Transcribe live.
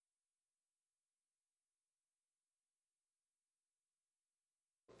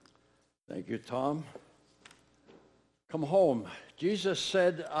Thank you, Tom. Come home. Jesus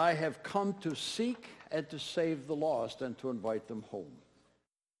said, I have come to seek and to save the lost and to invite them home.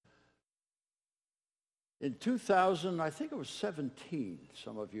 In 2000, I think it was 17,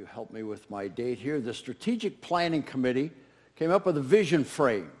 some of you helped me with my date here, the Strategic Planning Committee came up with a vision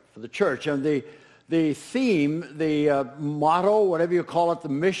frame for the church. And the theme, the motto, whatever you call it, the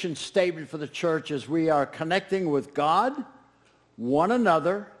mission statement for the church is we are connecting with God, one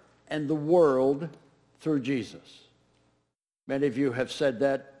another, and the world through Jesus. Many of you have said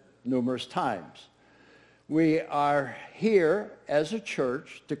that numerous times. We are here as a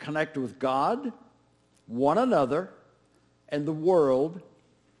church to connect with God, one another, and the world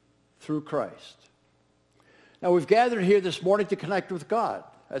through Christ. Now, we've gathered here this morning to connect with God.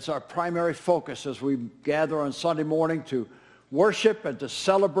 That's our primary focus as we gather on Sunday morning to worship and to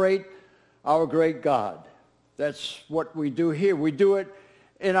celebrate our great God. That's what we do here. We do it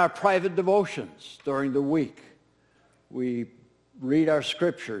in our private devotions during the week. We read our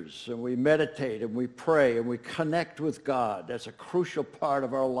scriptures and we meditate and we pray and we connect with God. That's a crucial part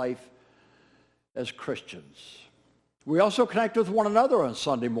of our life as Christians. We also connect with one another on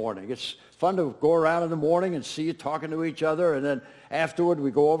Sunday morning. It's fun to go around in the morning and see you talking to each other, and then afterward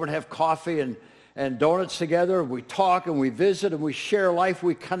we go over and have coffee and donuts together. We talk and we visit and we share life.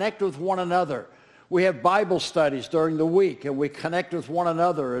 We connect with one another. We have Bible studies during the week and we connect with one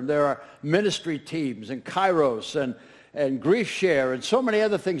another, and there are ministry teams and Kairos and Grief Share and so many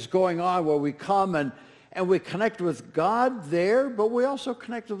other things going on where we come and we connect with God there, but we also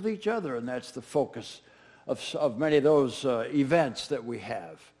connect with each other, and that's the focus of many of those events that we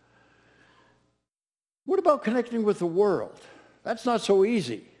have. What about connecting with the world? That's not so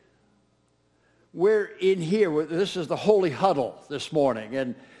easy. We're in here. This is the holy huddle this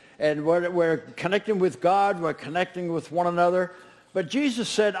morning, and we're connecting with God. We're connecting with one another. But Jesus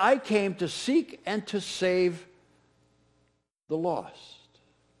said, I came to seek and to save the lost.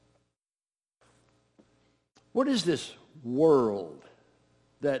 What is this world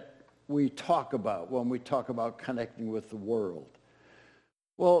that we talk about when we talk about connecting with the world?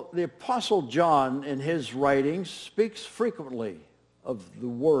 Well, the Apostle John in his writings speaks frequently of the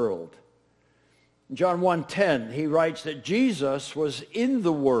world. In John 1:10, he writes that Jesus was in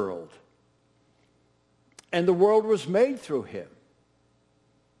the world, and the world was made through him.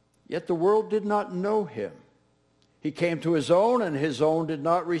 Yet the world did not know him. He came to his own, and his own did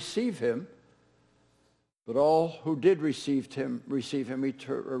not receive him. But all who did receive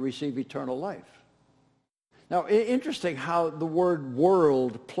eternal life. Now, interesting how the word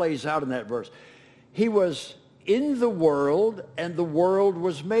world plays out in that verse. He was in the world, and the world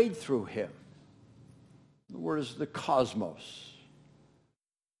was made through him. The word is the cosmos.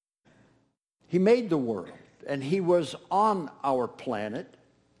 He made the world, and he was on our planet.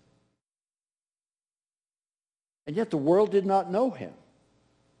 And yet the world did not know him.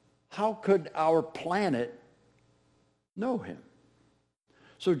 How could our planet know him?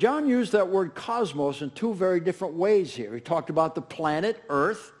 So John used that word cosmos in two very different ways here. He talked about the planet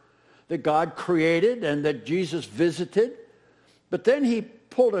Earth that God created and that Jesus visited. But then he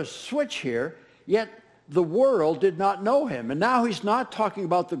pulled a switch here, yet the world did not know him. And now he's not talking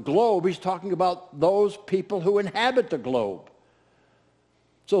about the globe. He's talking about those people who inhabit the globe.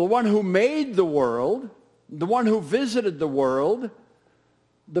 So the one who made the world, the one who visited the world,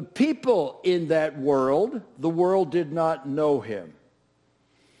 the people in that world, the world did not know him.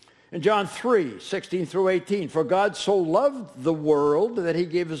 In John 3:16 through 18, for God so loved the world that he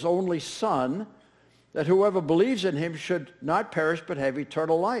gave his only Son, that whoever believes in him should not perish but have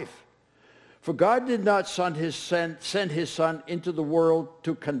eternal life. For God did not send his Son into the world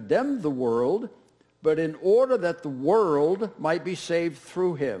to condemn the world, but in order that the world might be saved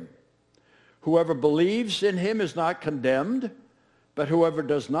through him. Whoever believes in him is not condemned, but whoever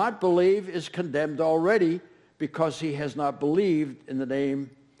does not believe is condemned already, because he has not believed in the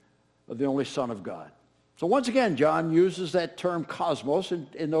name of the only Son of God. So once again, John uses that term cosmos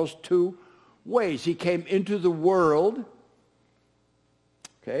in those two ways. He came into the world.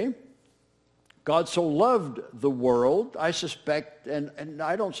 Okay? God so loved the world, I suspect, and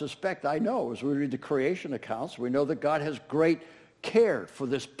I don't suspect, I know, as we read the creation accounts, we know that God has great care for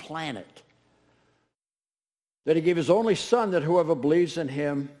this planet. That he gave his only Son, that whoever believes in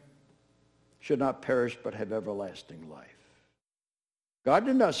him should not perish but have everlasting life. God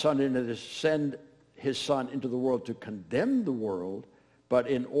did not send his Son into the world to condemn the world, but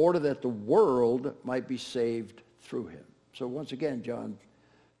in order that the world might be saved through him. So once again, John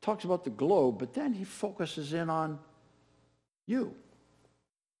talks about the globe, but then he focuses in on you.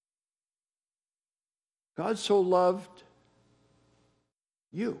 God so loved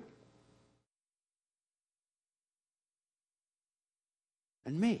you.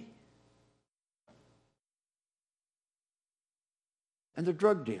 and me. And the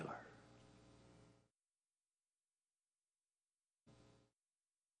drug dealer.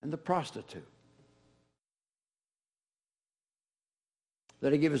 And the prostitute.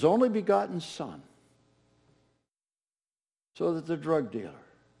 That he gave his only begotten Son so that the drug dealer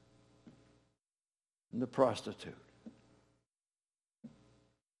and the prostitute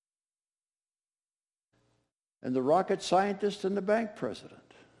and the rocket scientist and the bank president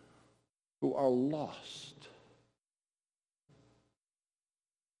who are lost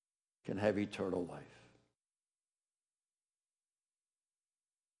can have eternal life.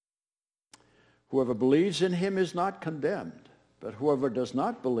 Whoever believes in him is not condemned, but whoever does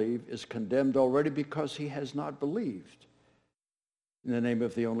not believe is condemned already because he has not believed in the name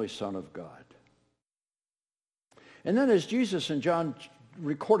of the only Son of God. And then as Jesus in John,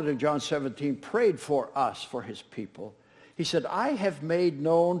 recorded in John 17, prayed for us, for his people, he said, I have made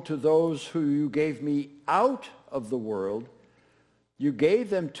known to those who you gave me out of the world. You gave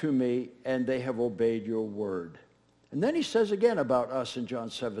them to me, and they have obeyed your word. And then he says again about us in John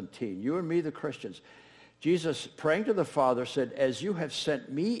 17, you and me, the Christians. Jesus, praying to the Father, said, as you have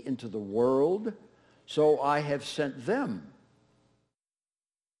sent me into the world, so I have sent them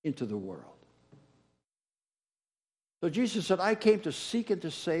into the world. So Jesus said, I came to seek and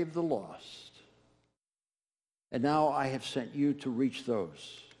to save the lost. And now I have sent you to reach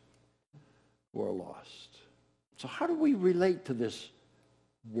those who are lost. So how do we relate to this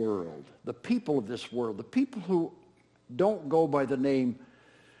world, the people of this world, the people who don't go by the name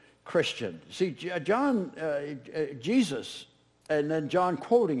Christian? See, Jesus, and then John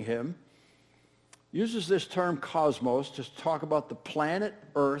quoting him, uses this term cosmos to talk about the planet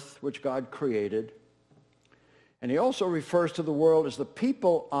Earth, which God created. And he also refers to the world as the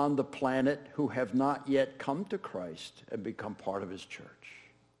people on the planet who have not yet come to Christ and become part of his church.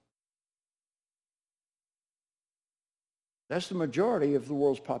 That's the majority of the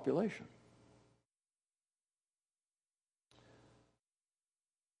world's population.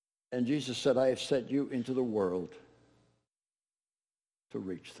 And Jesus said, I have sent you into the world to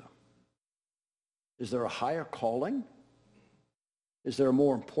reach them. Is there a higher calling? Is there a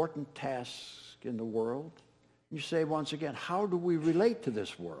more important task in the world? You say once again, how do we relate to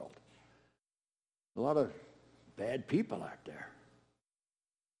this world? A lot of bad people out there.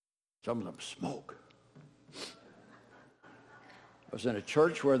 Some of them smoke. I was in a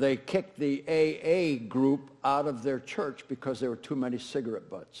church where they kicked the AA group out of their church because there were too many cigarette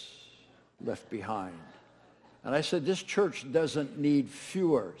butts left behind. And I said, this church doesn't need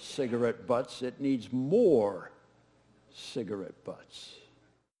fewer cigarette butts. It needs more cigarette butts.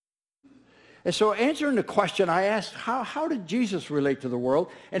 And so answering the question, I asked, how did Jesus relate to the world?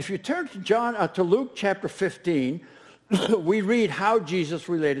 And if you turn to Luke chapter 15, we read how Jesus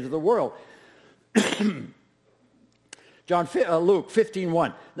related to the world. Luke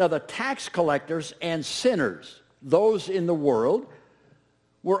 15:1. Now the tax collectors and sinners, those in the world,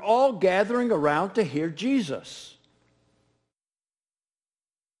 were all gathering around to hear Jesus.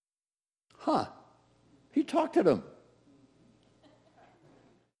 He talked to them.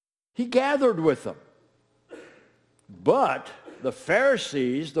 He gathered with them. But the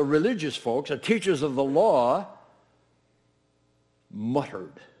Pharisees, the religious folks, the teachers of the law,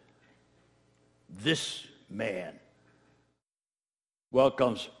 muttered, this man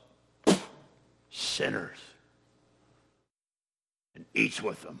welcomes sinners and eats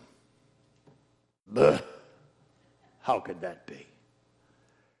with them. Blech. How could that be?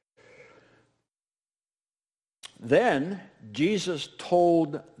 Then Jesus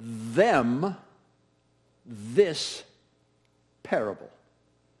told them this parable.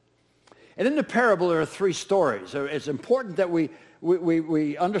 And in the parable, there are three stories. It's important that we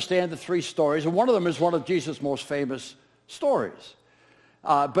understand the three stories. And one of them is one of Jesus' most famous stories.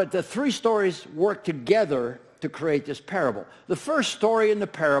 But the three stories work together to create this parable. The first story in the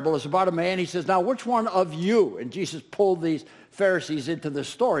parable is about a man. He says, now, which one of you? And Jesus pulled these Pharisees into the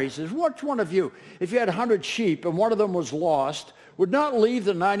story. He says, which one of you, if you had 100 sheep and one of them was lost, would not leave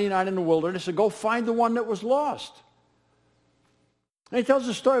the 99 in the wilderness and go find the one that was lost? And he tells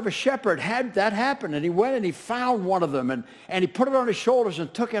the story of a shepherd had that happen, and he went and he found one of them, and he put it on his shoulders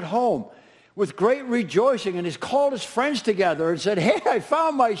and took it home with great rejoicing, and he's called his friends together and said, hey, I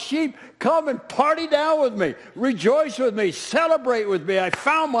found my sheep. Come and party down with me. Rejoice with me. Celebrate with me. I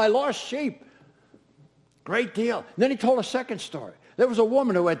found my lost sheep. Great deal. And then he told a second story. There was a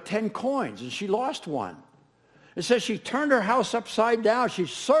woman who had 10 coins, and she lost one. It says she turned her house upside down. She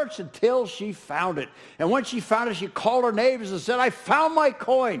searched until she found it. And when she found it, she called her neighbors and said, I found my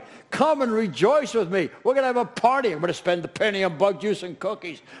coin. Come and rejoice with me. We're going to have a party. I'm going to spend the penny on bug juice and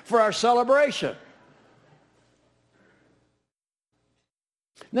cookies for our celebration.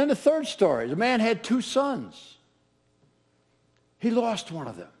 And then the third story. The man had 2 sons. He lost one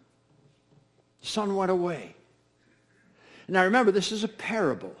of them. The son went away. Now remember, this is a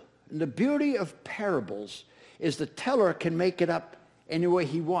parable. And the beauty of parables is the teller can make it up any way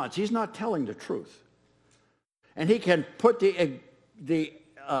he wants. He's not telling the truth. And he can put the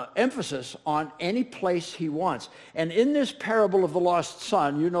emphasis on any place he wants. And in this parable of the lost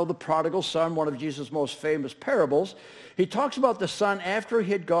son, you know the prodigal son, one of Jesus' most famous parables, he talks about the son after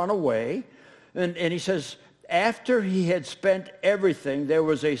he had gone away. And he says, after he had spent everything, there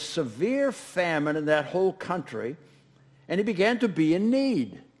was a severe famine in that whole country, and he began to be in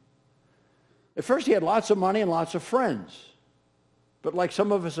need. At first, he had lots of money and lots of friends. But like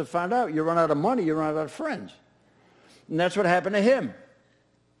some of us have found out, you run out of money, you run out of friends. And that's what happened to him.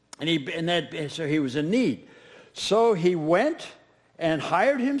 So he was in need. So he went and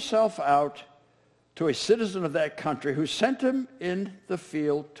hired himself out to a citizen of that country who sent him in the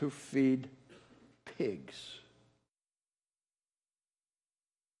field to feed pigs.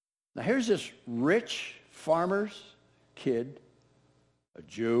 Now here's this rich farmer's kid, a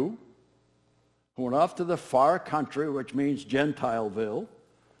Jew, who went off to the far country, which means Gentileville.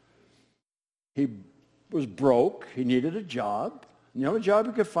 He was broke. He needed a job. And the only job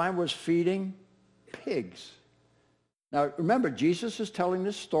he could find was feeding pigs. Now, remember, Jesus is telling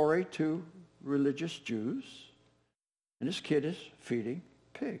this story to religious Jews, and this kid is feeding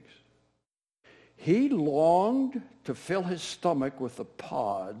pigs. He longed to fill his stomach with the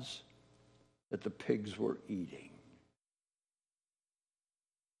pods that the pigs were eating.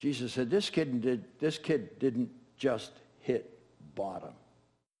 Jesus said, this kid didn't just hit bottom.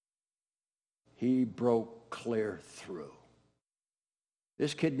 He broke clear through.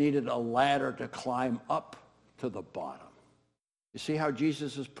 This kid needed a ladder to climb up to the bottom. You see how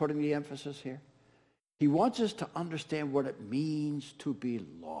Jesus is putting the emphasis here? He wants us to understand what it means to be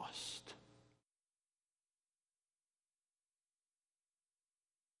lost.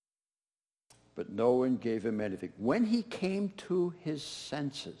 But no one gave him anything. When he came to his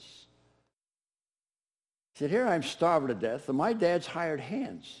senses, he said, here I'm starving to death, and my dad's hired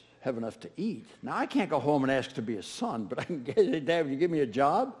hands have enough to eat. Now, I can't go home and ask to be a son, but I can get, hey, Dad, will you give me a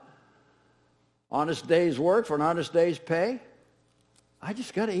job? Honest day's work for an honest day's pay? I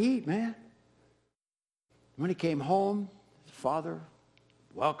just got to eat, man. When he came home, his father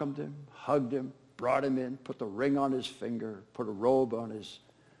welcomed him, hugged him, brought him in, put the ring on his finger, put a robe on his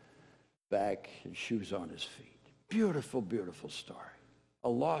back and shoes on his feet. Beautiful, beautiful story. A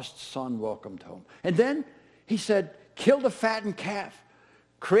lost son welcomed home. And then he said, kill the fattened calf.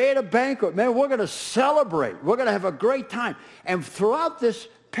 Create a banquet. Man, we're going to celebrate. We're going to have a great time. And throughout this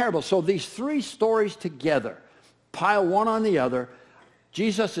parable, so these 3 stories together, pile one on the other,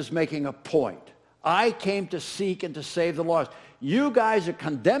 Jesus is making a point. I came to seek and to save the lost. You guys are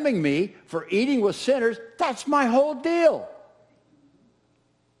condemning me for eating with sinners. That's my whole deal.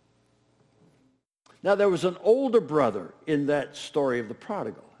 Now, there was an older brother in that story of the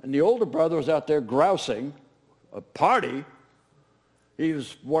prodigal. And the older brother was out there grousing, a party. He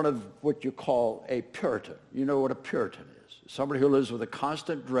was one of what you call a Puritan. You know what a Puritan is. Somebody who lives with a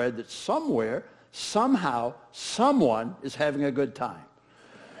constant dread that somewhere, somehow, someone is having a good time.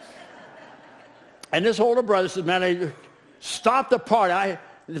 And this older brother said, man, stop the party.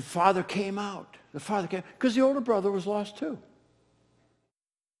 The father came out. The father came, because the older brother was lost too.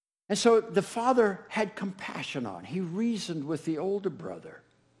 And so the father had compassion on. He reasoned with the older brother.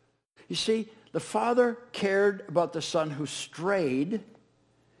 You see, the father cared about the son who strayed.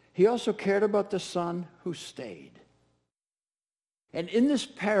 He also cared about the son who stayed. And in this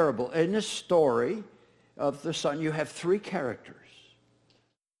parable, in this story of the son, you have 3 characters.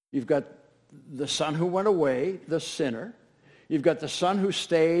 You've got the son who went away, the sinner. You've got the son who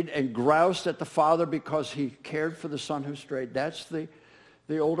stayed and groused at the father because he cared for the son who strayed. That's the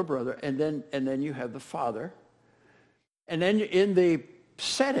older brother, and then you have the father. And then in the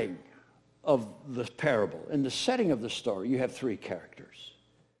setting of the parable, in the setting of the story, you have 3 characters.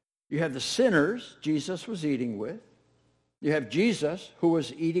 You have the sinners Jesus was eating with. You have Jesus who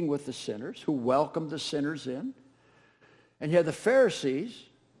was eating with the sinners, who welcomed the sinners in. And you have the Pharisees.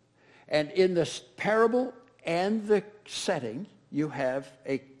 And in this parable and the setting, you have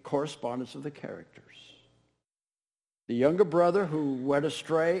a correspondence of the characters. The younger brother who went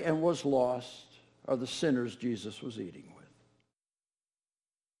astray and was lost are the sinners Jesus was eating with.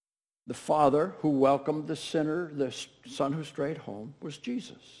 The father who welcomed the sinner, the son who strayed home, was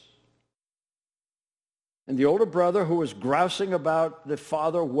Jesus. And the older brother who was grousing about the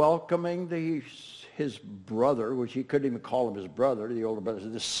father welcoming his brother, which he couldn't even call him his brother, the older brother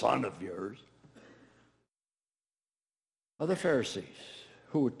said, "This son of yours," are the Pharisees,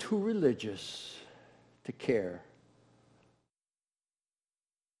 who were too religious to care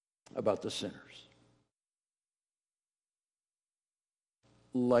about the sinners.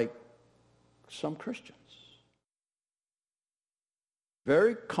 Like some Christians.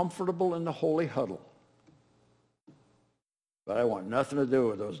 Very comfortable in the holy huddle. But I want nothing to do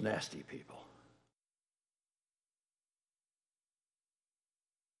with those nasty people.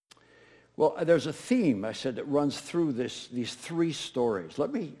 Well, there's a theme, I said, that runs through these three stories.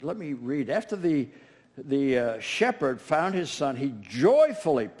 Let me read. After the shepherd found his son, he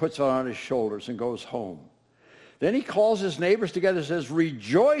joyfully puts it on his shoulders and goes home. Then he calls his neighbors together and says,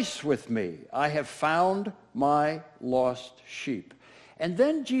 "Rejoice with me. I have found my lost sheep." And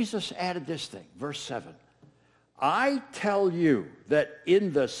then Jesus added this thing, verse 7. "I tell you that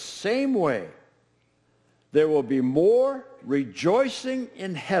in the same way there will be more rejoicing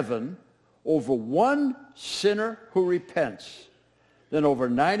in heaven over one sinner who repents than over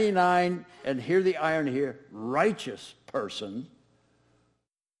 99, and hear the irony here, righteous person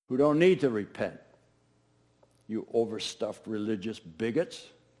who don't need to repent." You overstuffed religious bigots.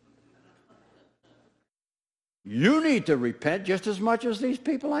 You need to repent just as much as these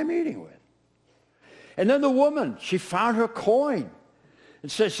people I'm eating with. And then the woman, she found her coin. It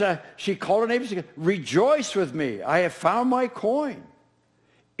says, she called her neighbors and said, "Rejoice with me. I have found my coin."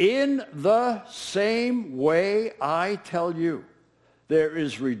 In the same way, I tell you, there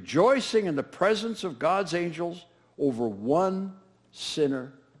is rejoicing in the presence of God's angels over one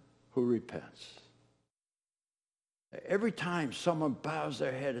sinner who repents. Every time someone bows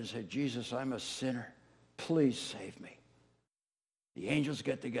their head and says, "Jesus, I'm a sinner. Please save me." The angels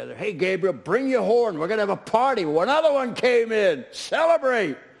get together. "Hey, Gabriel, bring your horn. We're going to have a party." Well, another one came in.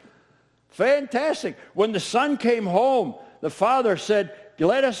 Celebrate. Fantastic. When the son came home, the father said,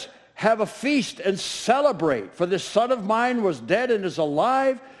 "Let us have a feast and celebrate. For this son of mine was dead and is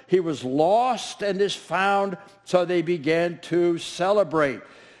alive. He was lost and is found." So they began to celebrate.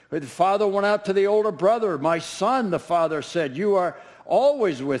 The father went out to the older brother. "My son," the father said, "you are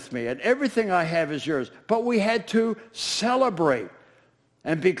always with me, and everything I have is yours." But we had to celebrate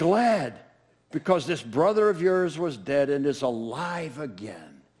and be glad because this brother of yours was dead and is alive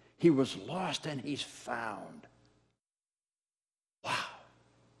again. He was lost and he's found. Wow.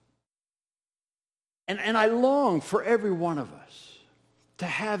 And I long for every one of us to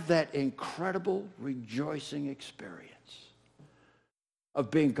have that incredible rejoicing experience of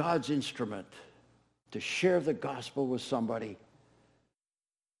being God's instrument to share the gospel with somebody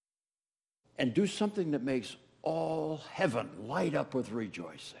and do something that makes all heaven light up with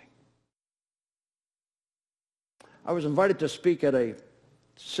rejoicing. I was invited to speak at a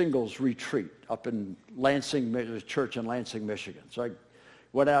singles retreat up in Lansing, church in Lansing, Michigan. So I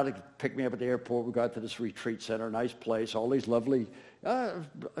went out and picked me up at the airport. We got to this retreat center, nice place, all these lovely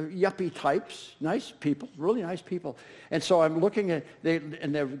yuppie types, nice people, really nice people. And so I'm looking at,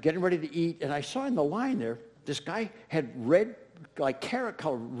 and they're getting ready to eat, and I saw in the line there, this guy had red, like carrot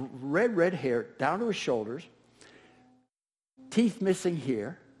color, red hair down to his shoulders, teeth missing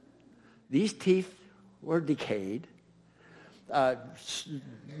here. These teeth were decayed,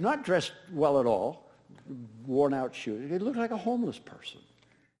 not dressed well at all, worn out shoes. He looked like a homeless person.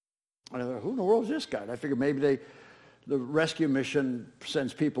 And I thought, who in the world is this guy? And I figured maybe the rescue mission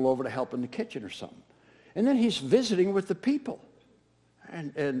sends people over to help in the kitchen or something. And then he's visiting with the people.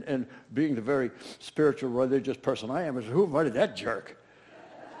 And being the very spiritual, religious person I am, I said, who invited that jerk?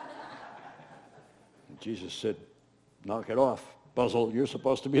 And Jesus said, knock it off, Buzzle. You're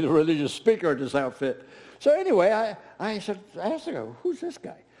supposed to be the religious speaker in this outfit. So anyway, I asked the guy, who's this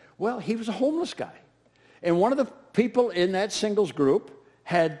guy? Well, he was a homeless guy. And one of the people in that singles group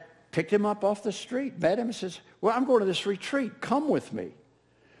had picked him up off the street, met him, and says, well, I'm going to this retreat. Come with me.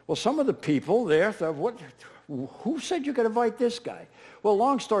 Well, some of the people there thought, who said you could invite this guy? Well,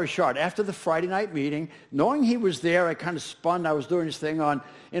 long story short, after the Friday night meeting, knowing he was there, I kind of spun. I was doing this thing on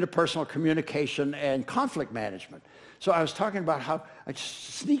interpersonal communication and conflict management. So I was talking about how I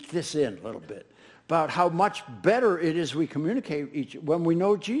sneaked this in a little bit, about how much better it is we communicate when we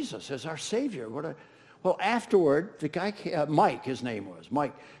know Jesus as our Savior. Well, afterward, the guy, Mike, his name was,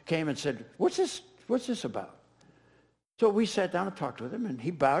 Mike came and said, what's this about? So we sat down and talked with him, and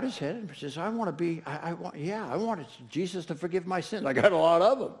he bowed his head and says, I want Jesus to forgive my sins. I got a lot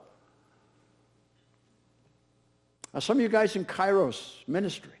of them. Now, some of you guys in Kairos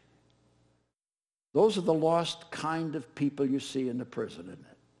ministry, Those are the lost kind of people you see in the prison, isn't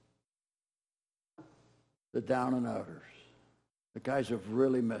it? The down and outers. The guys who have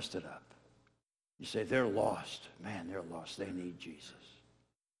really messed it up. You say, they're lost. Man, they're lost. They need Jesus.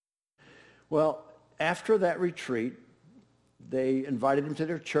 Well, after that retreat, they invited him to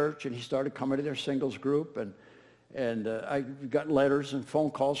their church, and he started coming to their singles group. And I got letters and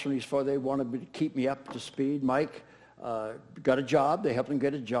phone calls from these folks. They wanted to keep me up to speed. Mike got a job. They helped him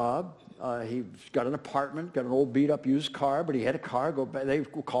get a job. He got an apartment, got an old beat-up used car, but he had a car. They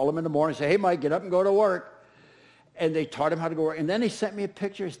would call him in the morning and say, hey, Mike, get up and go to work. And they taught him how to go to work. And then they sent me a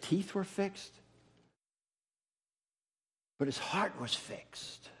picture. His teeth were fixed. But his heart was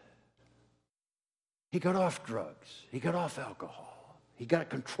fixed. He got off drugs. He got off alcohol. He got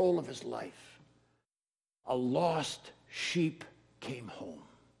control of his life. A lost sheep came home.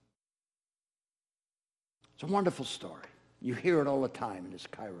 It's a wonderful story. You hear it all the time in this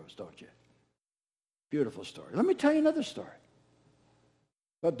Kairos, don't you? Beautiful story. Let me tell you another story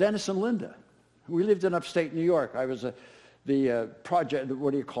about Dennis and Linda. We lived in upstate New York. I was the project,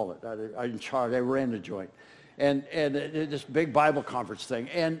 what do you call it? I in charge. I ran the joint. And this big Bible conference thing.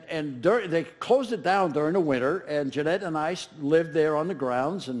 And they closed it down during the winter, and Jeanette and I lived there on the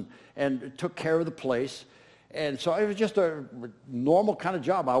grounds and took care of the place. And so it was just a normal kind of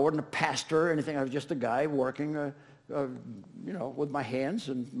job. I wasn't a pastor or anything. I was just a guy working, with my hands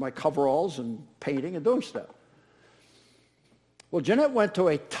and my coveralls and painting and doing stuff. Well, Jeanette went to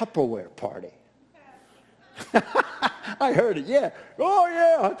a Tupperware party. I heard it, yeah. Oh,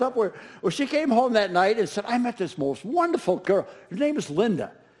 yeah, Tupperware. Well, she came home that night and said, I met this most wonderful girl. Her name is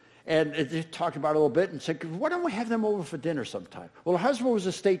Linda. And they talked about it a little bit and said, why don't we have them over for dinner sometime? Well, her husband was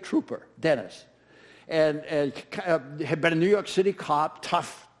a state trooper, Dennis. And had been a New York City cop,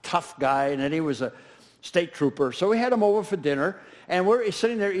 tough guy, and then he was a state trooper. So we had him over for dinner, and we're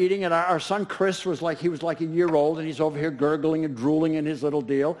sitting there eating, and our son Chris was like a year old, and he's over here gurgling and drooling in his little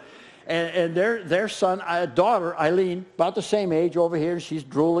deal. And their son, daughter, Eileen, about the same age over here, and she's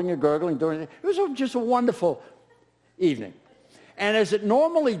drooling and gurgling, doing it. It was just a wonderful evening. And as it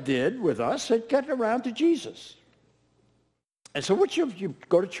normally did with us, it got around to Jesus. And so, what you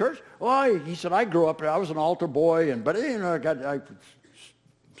go to church? Oh, he said, I grew up, I was an altar boy, but I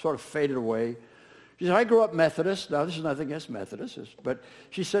sort of faded away. She said, I grew up Methodist. Now, this is nothing against Methodists, but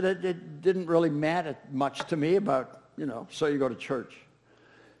she said it didn't really matter much to me about, so you go to church.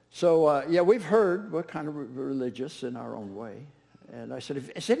 So, we've heard we're kind of religious in our own way. And I said,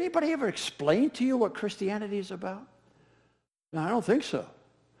 has anybody ever explained to you what Christianity is about? No, I don't think so.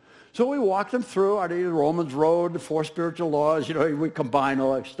 So we walked them through the Romans Road, the 4 spiritual laws, we combine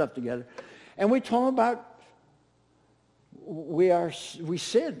all that stuff together. And we told them about we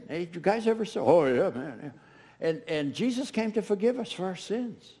sin. Hey, you guys ever sin? Oh, yeah, man. Yeah. And Jesus came to forgive us for our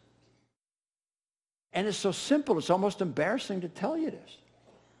sins. And it's so simple, it's almost embarrassing to tell you this.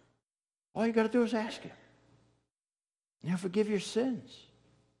 All you got to do is ask him. And he'll forgive your sins.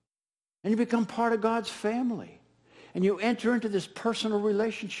 And you become part of God's family. And you enter into this personal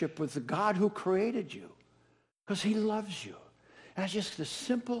relationship with the God who created you because he loves you. And it's just the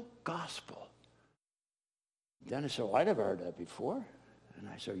simple gospel. Dennis said, I never heard that before. And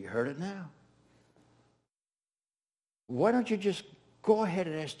I said, you heard it now. Why don't you just go ahead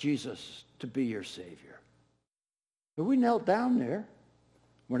and ask Jesus to be your Savior? But we knelt down there,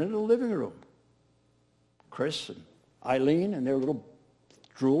 went into the living room. Chris and Eileen and their little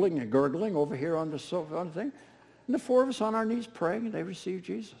drooling and gurgling over here on the sofa on the thing. And the 4 of us on our knees praying, and they received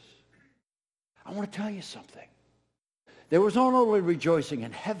Jesus. I want to tell you something. There was not only rejoicing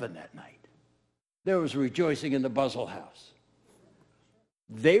in heaven that night. There was rejoicing in the Buzzell house.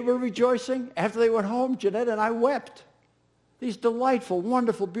 They were rejoicing. After they went home, Jeanette and I wept. These delightful,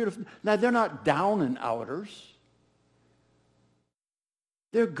 wonderful, beautiful. Now, they're not down and outers.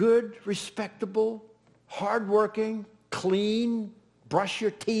 They're good, respectable, hardworking, clean, brush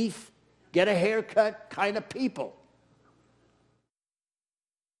your teeth, get a haircut kind of people.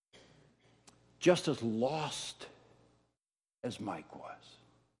 Just as lost as Mike was.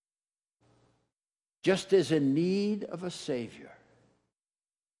 Just as in need of a Savior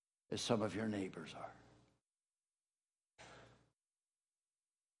as some of your neighbors are.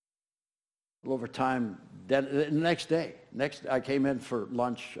 Well, over time, the next day, I came in for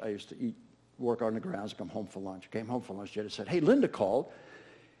lunch. I used to work on the grounds, come home for lunch. Came home for lunch. Jenna said, hey, Linda called.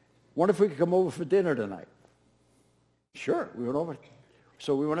 Wonder if we could come over for dinner tonight. Sure, we went over.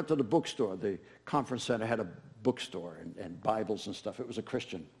 So we went up to the bookstore. The conference center had a bookstore and Bibles and stuff. It was a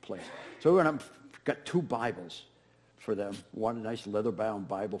Christian place. So we went up, got 2 Bibles for them, one nice leather-bound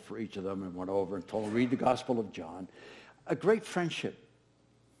Bible for each of them, and went over and told them, read the Gospel of John. A great friendship.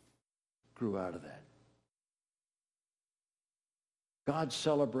 grew out of that. God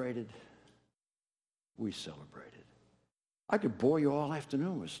celebrated. We celebrated. I could bore you all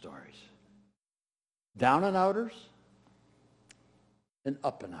afternoon with stories. Down and outers and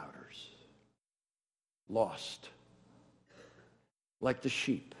up and outers. Lost. Like the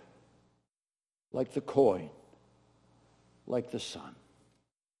sheep. Like the coin. Like the son.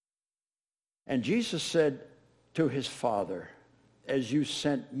 And Jesus said to his Father, as you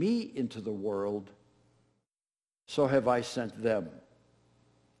sent me into the world, so have I sent them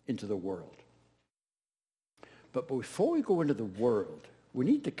into the world. But before we go into the world, we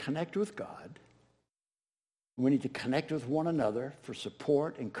need to connect with God. We need to connect with one another for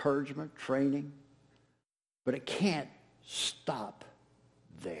support, encouragement, training. But it can't stop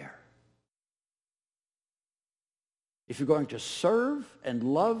there. If you're going to serve and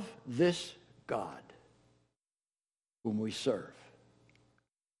love this God whom we serve,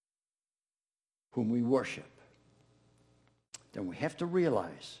 whom we worship, then we have to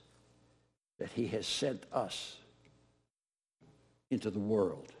realize that he has sent us into the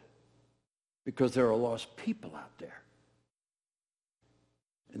world because there are lost people out there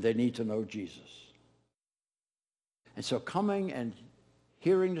and they need to know Jesus. And so coming and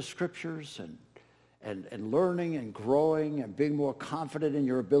hearing the scriptures and learning and growing and being more confident in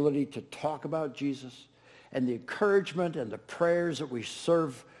your ability to talk about Jesus and the encouragement and the prayers that we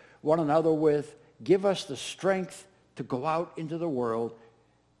serve one another with give us the strength to go out into the world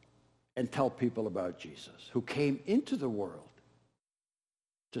and tell people about Jesus, who came into the world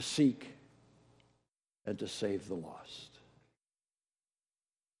to seek and to save the lost.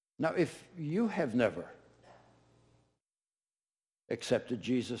 Now, if you have never accepted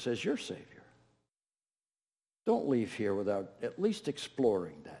Jesus as your Savior, don't leave here without at least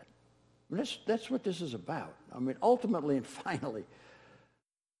exploring that. I mean, that's what this is about. I mean, ultimately and finally,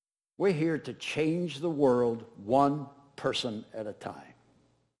 we're here to change the world one person at a time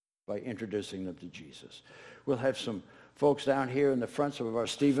by introducing them to Jesus. We'll have some folks down here in the front, some of our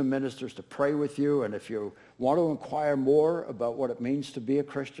Stephen ministers, to pray with you. And if you want to inquire more about what it means to be a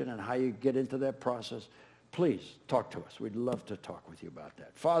Christian and how you get into that process, please talk to us. We'd love to talk with you about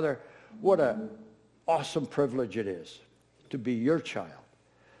that. Father, what an awesome privilege it is to be your child,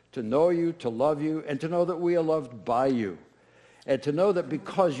 to know you, to love you, and to know that we are loved by you. And to know that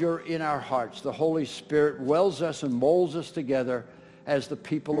because you're in our hearts, the Holy Spirit wells us and molds us together as the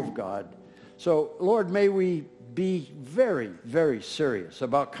people of God. So, Lord, may we be very, very serious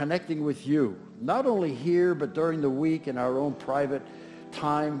about connecting with you, not only here, but during the week in our own private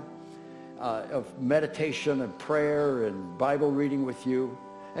time of meditation and prayer and Bible reading with you.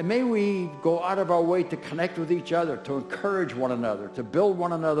 And may we go out of our way to connect with each other, to encourage one another, to build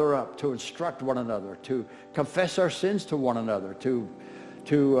one another up, to instruct one another, to confess our sins to one another, to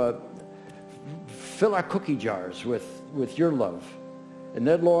fill our cookie jars with your love. And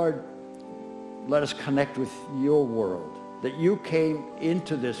then, Lord, let us connect with your world, that you came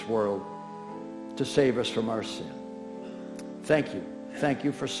into this world to save us from our sin. Thank you. Thank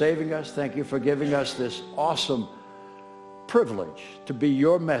you for saving us. Thank you for giving us this awesome privilege to be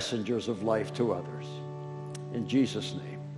your messengers of life to others. In Jesus' name.